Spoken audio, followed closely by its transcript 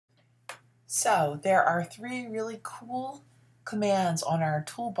So there are three really cool commands on our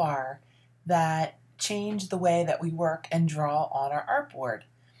toolbar that change the way that we work and draw on our artboard.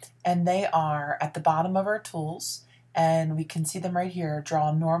 And they are at the bottom of our tools, and we can see them right here: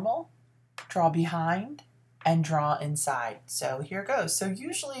 draw normal, draw behind, and draw inside. So here goes. So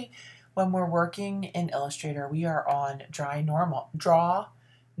usually when we're working in Illustrator, we are on draw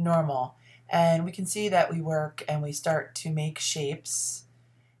normal. And we can see that we work and we start to make shapes,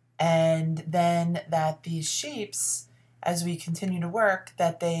 and then that these shapes, as we continue to work,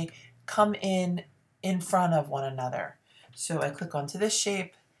 that they come in front of one another. So I click onto this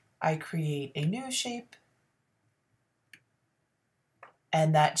shape, I create a new shape,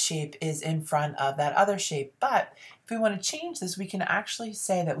 and that shape is in front of that other shape. But if we want to change this, we can actually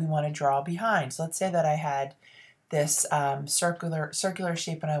say that we want to draw behind. So let's say that I had this circular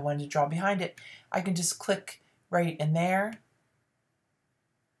shape and I wanted to draw behind it. I can just click right in there,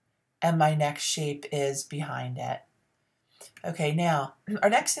 and my next shape is behind it. Okay, now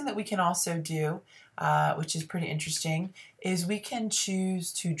our next thing that we can also do, which is pretty interesting, is we can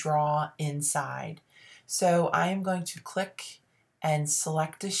choose to draw inside. So I am going to click and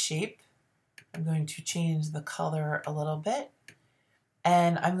select a shape. I'm going to change the color a little bit,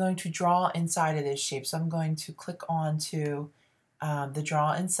 and I'm going to draw inside of this shape. So I'm going to click on to the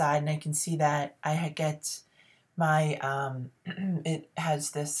draw inside, and I can see that I get my, it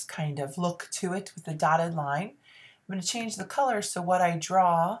has this kind of look to it with the dotted line. I'm going to change the color so what I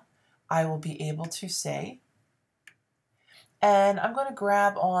draw I will be able to see. And I'm going to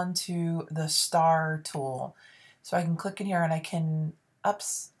grab onto the star tool. So I can click in here and I can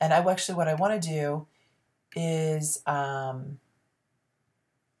and actually what I want to do is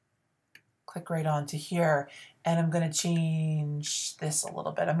click right onto here, and I'm going to change this a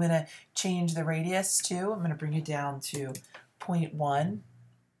little bit. I'm going to change the radius too. I'm going to bring it down to 0.1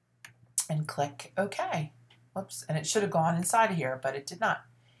 and click OK. Whoops, and it should have gone inside of here, but it did not.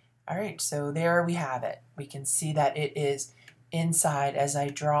 All right, so there we have it. We can see that it is inside as I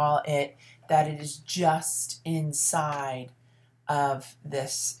draw it, that it is just inside of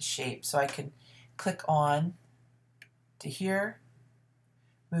this shape. So I can click on to here,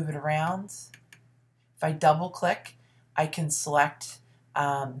 move it around. If I double click, I can select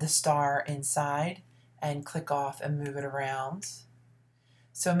the star inside and click off and move it around.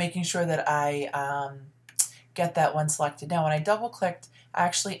 So making sure that I get that one selected. Now when I double clicked, I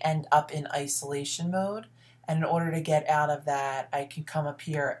actually end up in isolation mode, and in order to get out of that, I can come up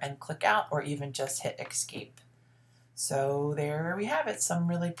here and click out, or even just hit escape. So there we have it, some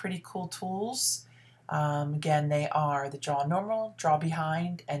really pretty cool tools. Again, they are the draw normal, draw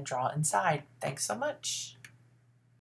behind, and draw inside. Thanks so much.